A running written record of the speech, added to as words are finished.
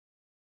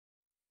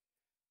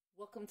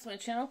Welcome to my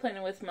channel,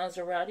 Planning with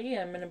Maserati.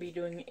 I'm going to be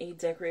doing a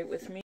Decorate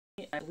With Me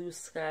Blue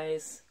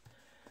Skies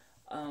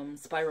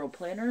spiral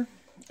planner.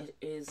 It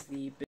is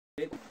the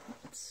big,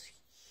 it's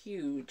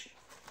huge.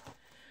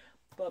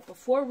 But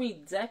before we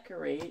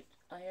decorate,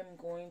 I am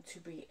going to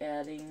be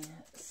adding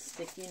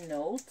sticky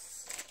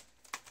notes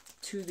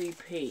to the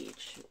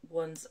page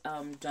once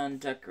I'm done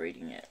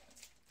decorating it.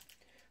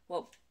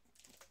 Well,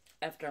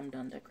 after I'm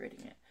done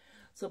decorating it.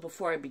 So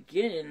before I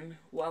begin,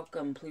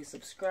 welcome, please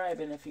subscribe,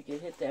 and if you could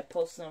hit that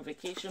post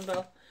notification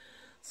bell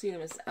so you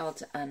don't miss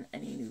out on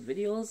any new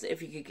videos.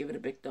 If you could give it a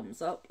big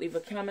thumbs up, leave a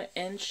comment,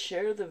 and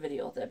share the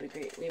video, that'd be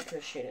greatly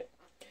appreciated.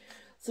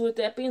 So with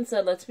that being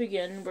said, let's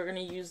begin. We're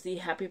going to use the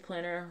Happy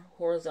Planner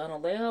horizontal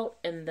layout,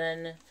 and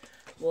then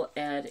we'll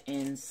add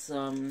in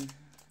some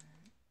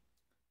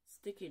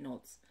sticky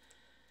notes.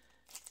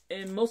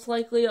 And most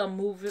likely I'll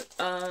move it,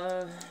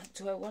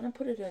 do I want to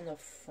put it in the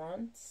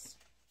front?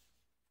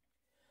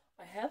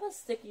 I have a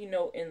sticky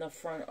note in the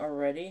front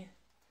already,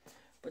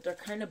 but they're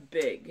kind of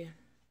big.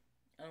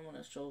 I don't want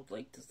to show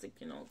like the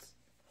sticky notes.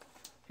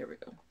 Here we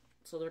go.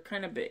 So they're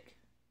kind of big.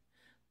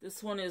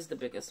 This one is the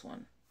biggest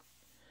one.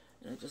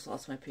 And I just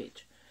lost my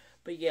page.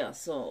 But yeah,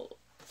 so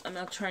I'm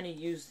not trying to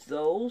use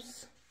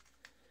those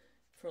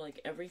for like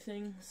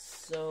everything.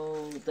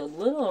 So the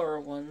littler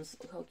ones,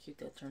 look how cute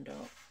that turned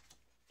out.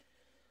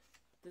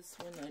 This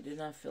one I did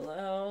not fill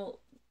out.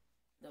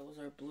 That was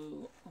our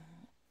blue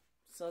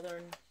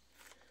Southern.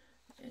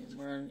 And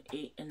we're on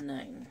 8 and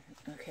 9.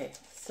 Okay,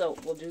 so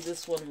we'll do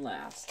this one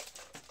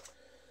last.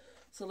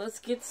 So let's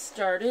get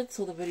started.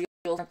 So the video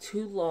is not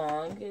too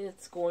long.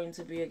 It's going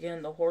to be,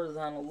 again, the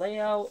horizontal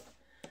layout.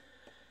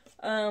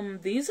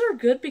 These are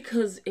good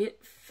because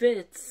it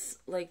fits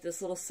like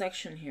this little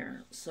section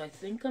here. So I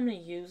think I'm going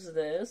to use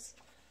this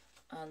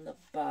on the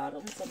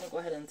bottom. So I'm going to go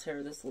ahead and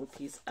tear this little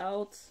piece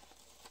out.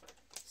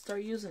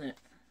 Start using it.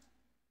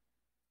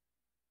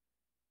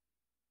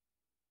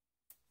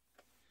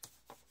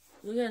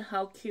 Look at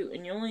how cute.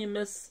 And you only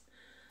miss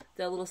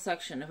that little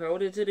section. If I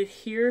would have did it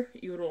here,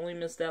 you would only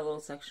miss that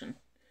little section.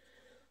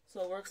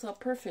 So it works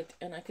out perfect.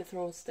 And I could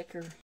throw a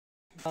sticker.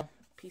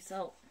 Peace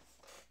out.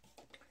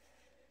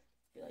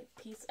 Be like,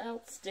 peace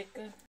out,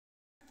 sticker.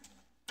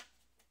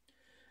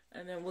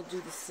 And then we'll do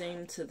the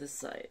same to the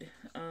side.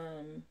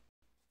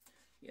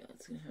 Yeah,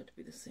 it's going to have to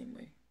be the same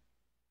way.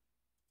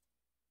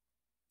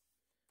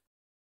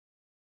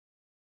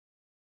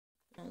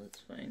 Oh,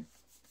 that's fine.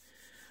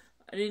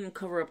 I didn't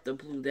cover up the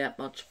blue that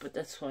much, but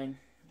that's fine.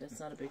 That's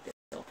not a big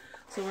deal.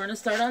 So we're going to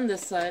start on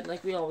this side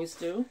like we always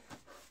do.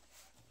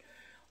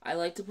 I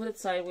like to put it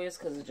sideways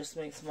because it just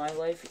makes my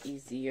life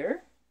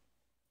easier.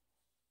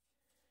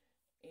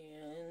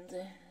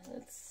 And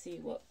let's see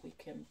what we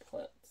can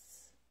put.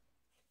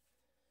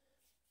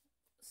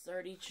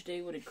 Start each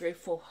day with a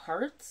grateful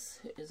heart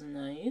is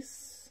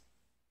nice.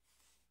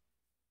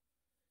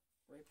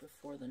 Right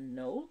before the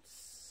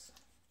notes.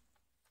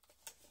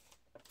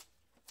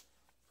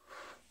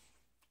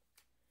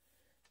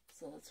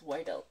 So let's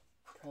white out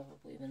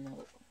probably the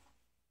note.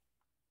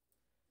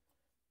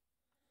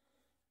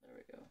 There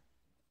we go.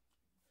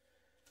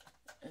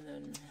 And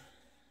then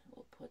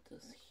we'll put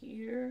this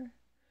here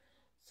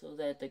so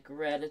that the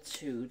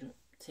gratitude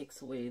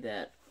takes away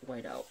that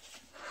white out.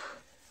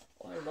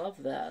 Oh, I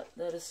love that.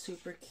 That is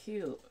super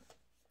cute.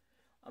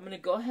 I'm going to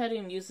go ahead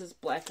and use this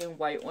black and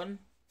white one.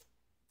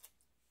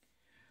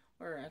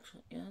 Or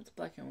actually, yeah, it's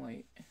black and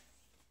white.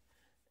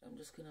 I'm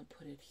just going to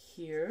put it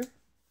here.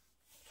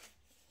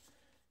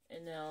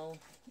 And now,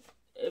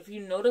 if you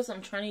notice,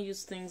 I'm trying to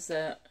use things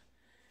that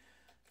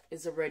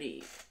is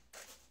already,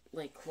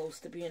 like, close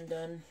to being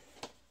done.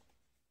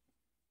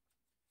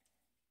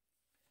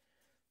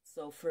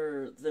 So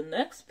for the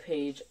next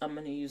page, I'm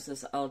going to use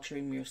this I'll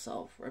Dream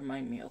Yourself.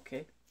 Remind me,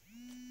 okay?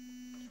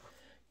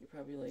 You're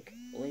probably like,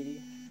 lady,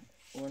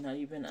 we're not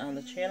even on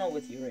the channel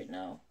with you right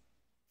now.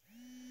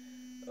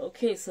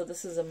 Okay, so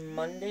this is a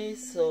Monday,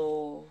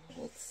 so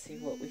let's see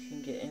what we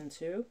can get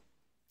into.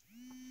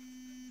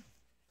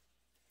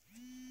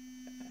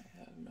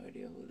 No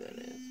idea who that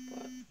is,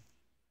 but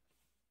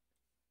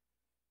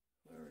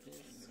whoever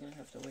it is gonna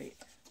have to wait.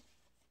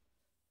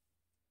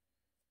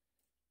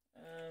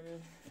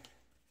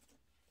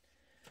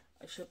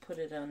 I should put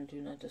it on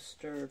Do Not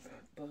Disturb,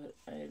 but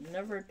I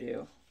never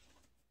do.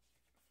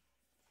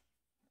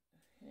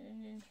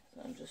 Okay,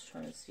 so I'm just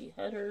trying to see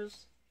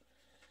headers.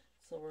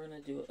 So we're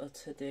gonna do a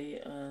today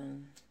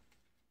on.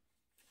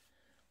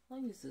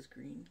 I'll use this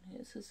green.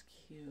 This is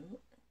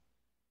cute.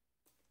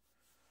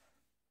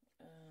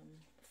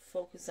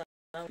 Focus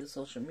on the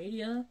social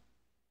media.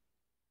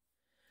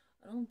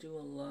 I don't do a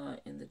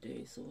lot in the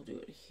day, so we'll do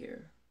it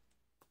here.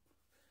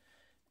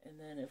 And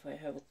then if I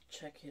have to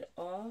check it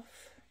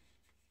off,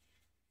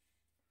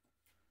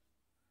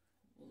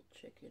 we'll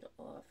check it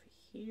off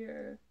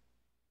here.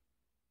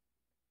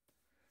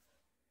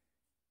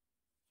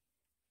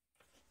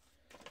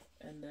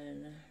 And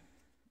then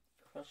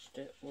crushed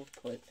it, we'll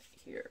put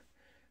here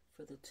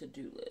for the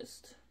to-do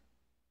list.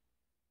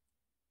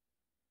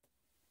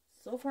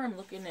 So far I'm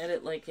looking at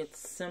it like it's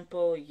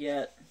simple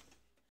yet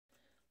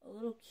a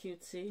little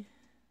cutesy.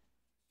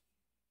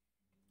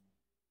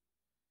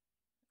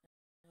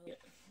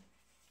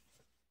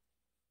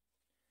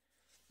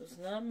 There's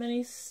not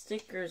many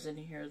stickers in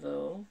here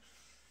though.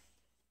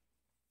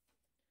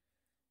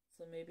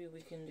 So maybe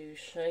we can do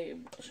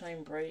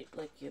shine bright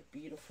like a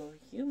beautiful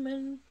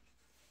human.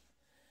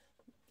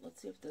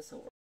 Let's see if this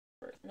will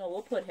work. No,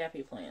 we'll put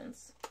happy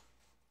plans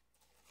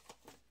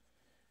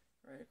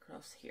right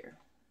across here.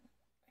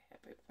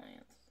 Happy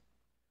plans.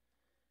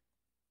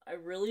 I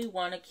really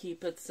want to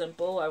keep it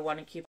simple. I want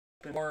to keep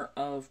it more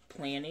of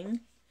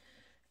planning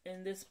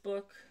in this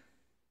book.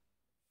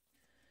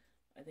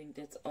 I think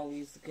that's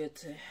always good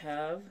to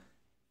have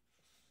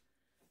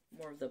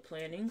more of the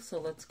planning. So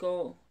let's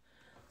go.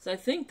 So I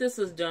think this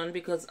is done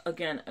because,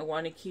 again, I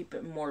want to keep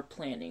it more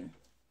planning.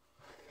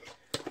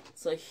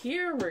 So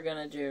here we're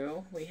going to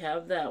do, we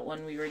have that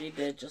one we already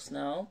did just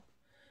now.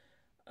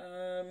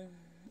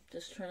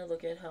 Just trying to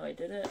look at how I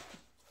did it.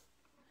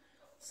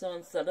 So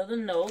instead of the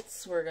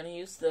notes, we're going to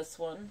use this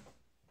one.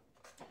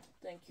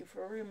 Thank you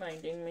for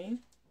reminding me.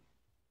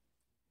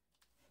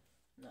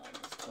 No, I'm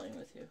just playing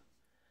with you.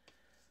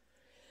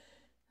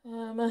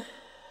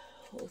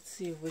 Let's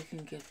see if we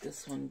can get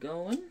this one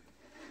going.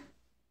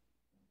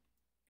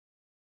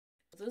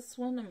 This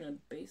one I'm going to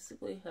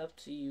basically have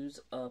to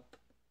use up.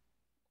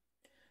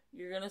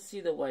 You're going to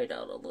see the white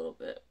out a little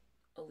bit.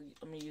 I'm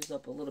going to use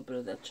up a little bit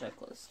of that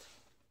checklist.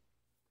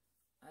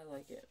 I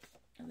like it.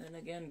 And then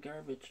again,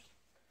 garbage.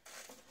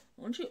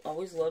 Don't you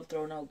always love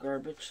throwing out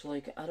garbage?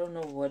 Like, I don't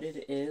know what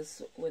it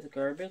is with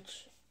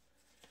garbage,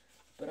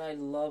 but I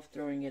love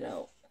throwing it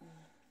out.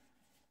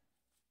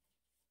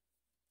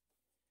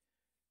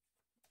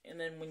 And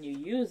then when you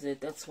use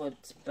it, that's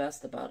what's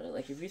best about it.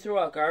 Like, if you throw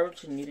out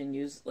garbage and you didn't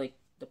use, like,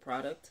 the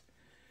product,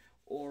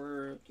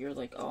 or you're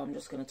like, oh, I'm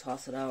just going to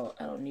toss it out,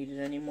 I don't need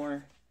it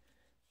anymore,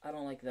 I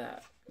don't like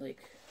that. Like,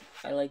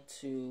 I like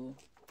to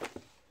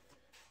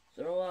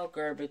throw out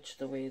garbage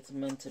the way it's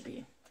meant to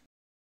be.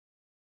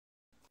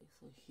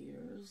 So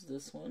here's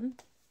this one.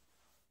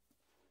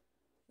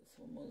 This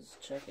one was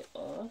check it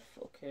off.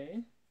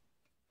 Okay.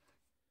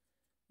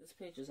 This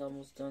page is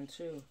almost done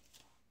too.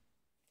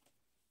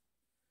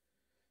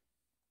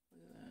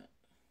 Look at that.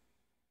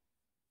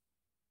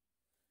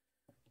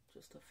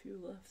 Just a few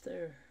left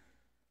there.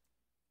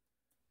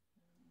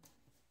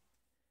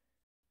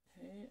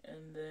 Okay,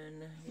 and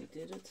then we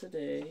did it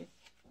today.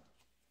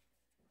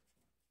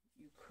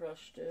 You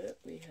crushed it.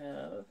 We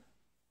have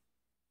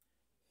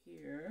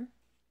here.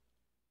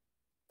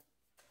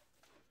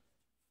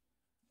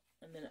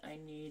 And then I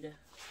need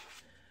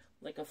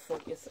like a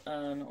focus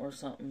on or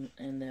something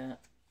in that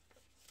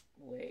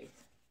way.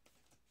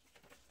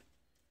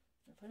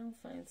 If I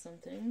don't find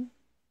something,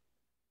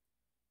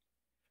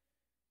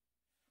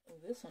 oh,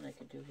 this one I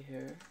could do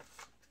here.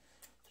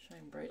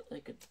 Shine bright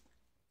like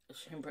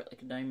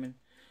a diamond.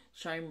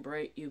 Shine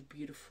bright, you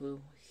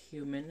beautiful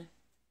human.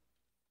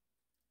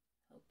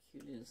 How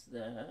cute is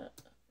that?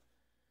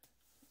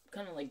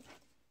 Kind of like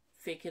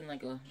faking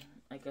like a,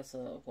 I guess,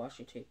 a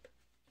washi tape.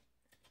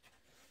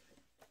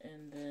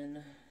 And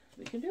then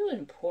we can do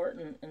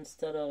important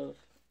instead of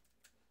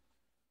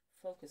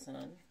focus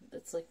on.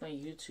 That's like my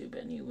YouTube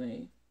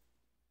anyway.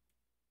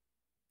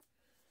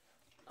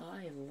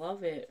 I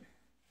love it.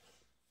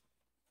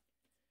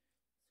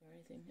 Is there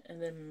anything?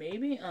 And then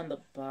maybe on the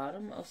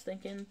bottom, I was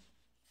thinking,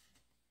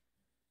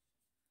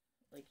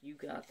 like, you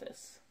got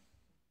this.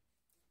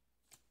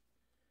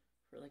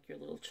 For like your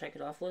little check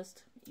it off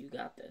list, you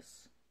got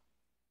this.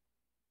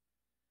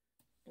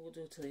 We'll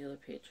do it to the other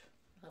page.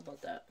 How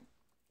about that?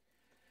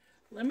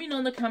 Let me know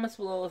in the comments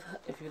below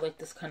if you like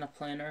this kind of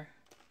planner.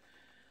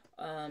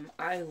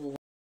 I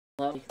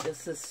love it.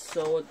 This is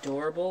so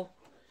adorable.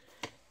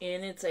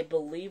 And it's, I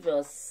believe,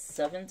 a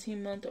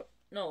 17-month.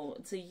 No,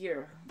 it's a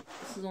year.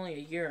 This is only a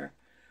year.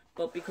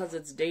 But because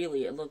it's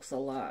daily, it looks a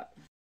lot.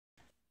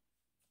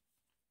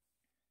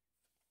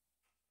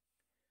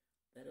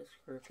 That is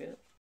crooked.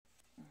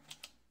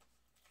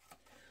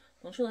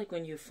 Don't you like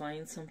when you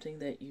find something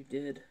that you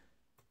did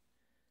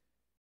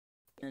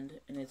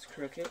and it's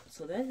crooked?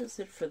 So that is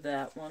it for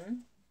that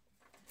one.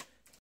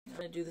 I'm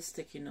going to do the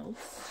sticky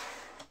notes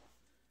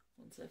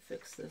once I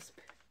fix this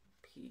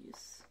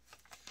piece.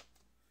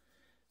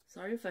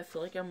 Sorry if I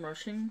feel like I'm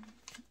rushing.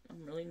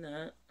 I'm really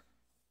not.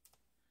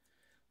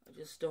 I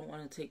just don't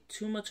want to take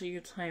too much of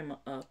your time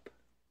up,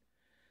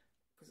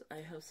 because I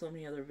have so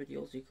many other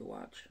videos you could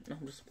watch. No,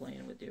 I'm just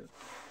playing with you.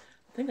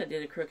 I think I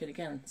did it crooked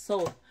again.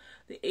 So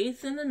the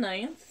 8th and the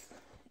 9th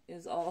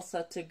is all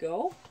set to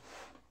go.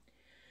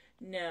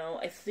 Now,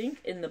 I think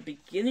in the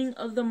beginning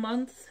of the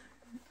month,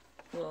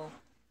 well,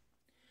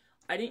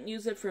 I didn't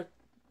use it for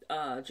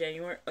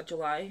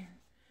July,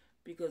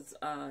 because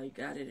I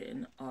got it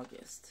in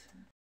August.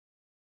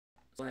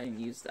 So I didn't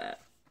use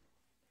that.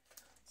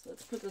 So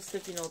let's put the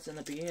sticky notes in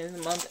the beginning of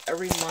the month.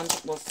 Every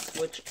month we'll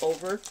switch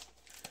over.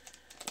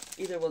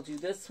 Either we'll do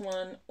this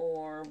one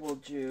or we'll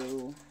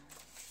do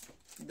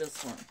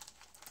this one.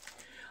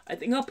 I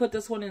think I'll put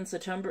this one in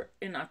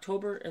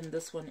October, and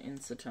this one in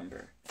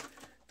September,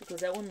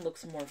 because that one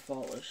looks more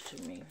fallish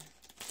to me.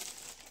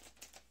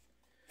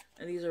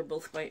 And these are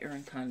both by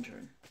Erin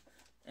Condren.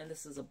 And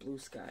this is a blue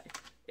sky.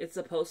 It's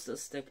supposed to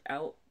stick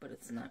out, but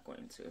it's not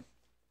going to.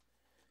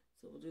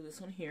 So we'll do this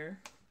one here.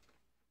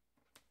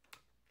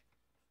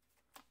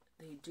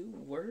 They do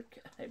work,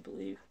 I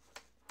believe.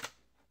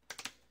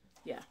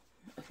 Yeah.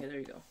 Okay, there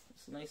you go.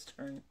 It's a nice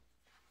turn.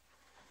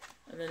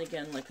 And then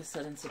again, like I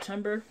said, in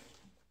September,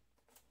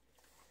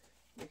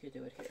 you could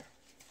do it here.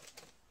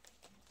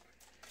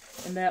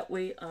 And that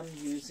way I'm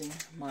using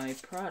my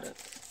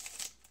product.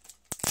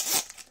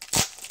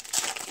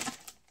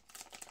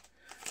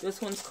 This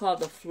one's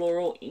called the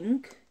Floral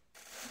Ink.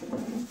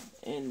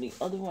 And the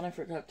other one I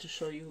forgot to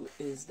show you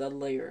is the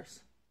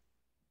Layers.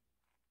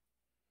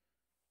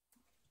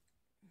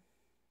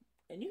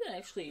 And you can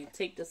actually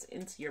take this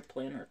into your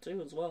planner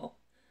too as well.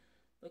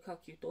 Look how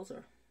cute those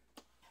are.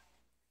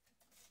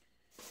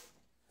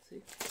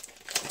 See?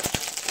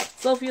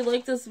 So if you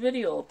like this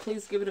video,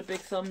 please give it a big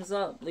thumbs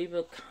up. Leave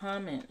a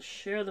comment.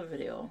 Share the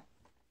video.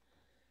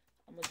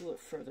 I'm going to do it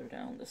further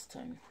down this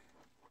time.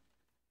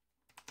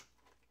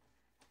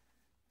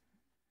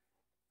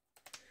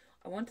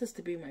 I want this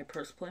to be my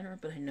purse planner,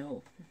 but I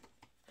know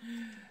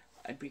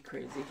I'd be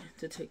crazy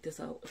to take this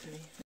out with me.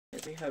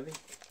 It'd be heavy.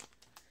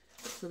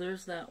 So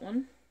there's that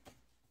one.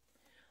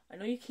 I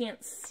know you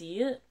can't see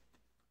it.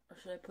 Or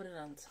should I put it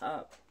on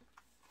top?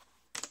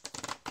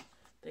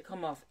 They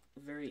come off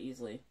very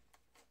easily.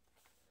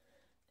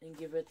 And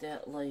give it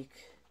that, like,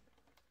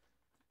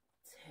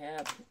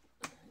 tab.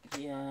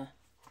 Yeah.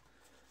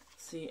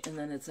 See, and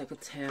then it's like a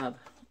tab.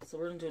 So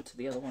we're going to do it to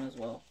the other one as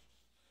well.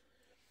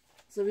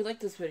 So if you like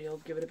this video,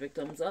 give it a big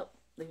thumbs up.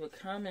 Leave a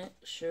comment.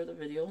 Share the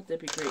video.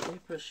 That'd be greatly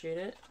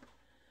appreciated.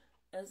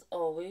 As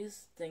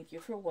always, thank you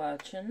for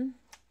watching.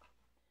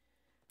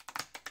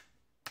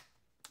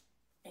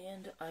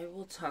 And I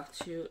will talk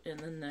to you in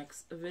the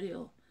next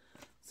video.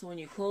 So when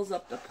you close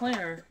up the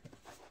planner,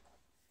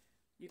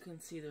 you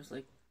can see there's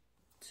like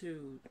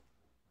two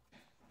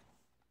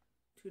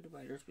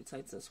dividers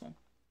besides this one.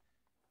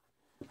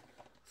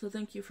 So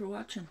thank you for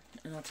watching,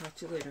 and I'll talk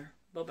to you later.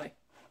 Bye-bye.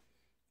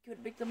 Give it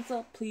a big thumbs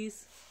up,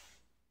 please.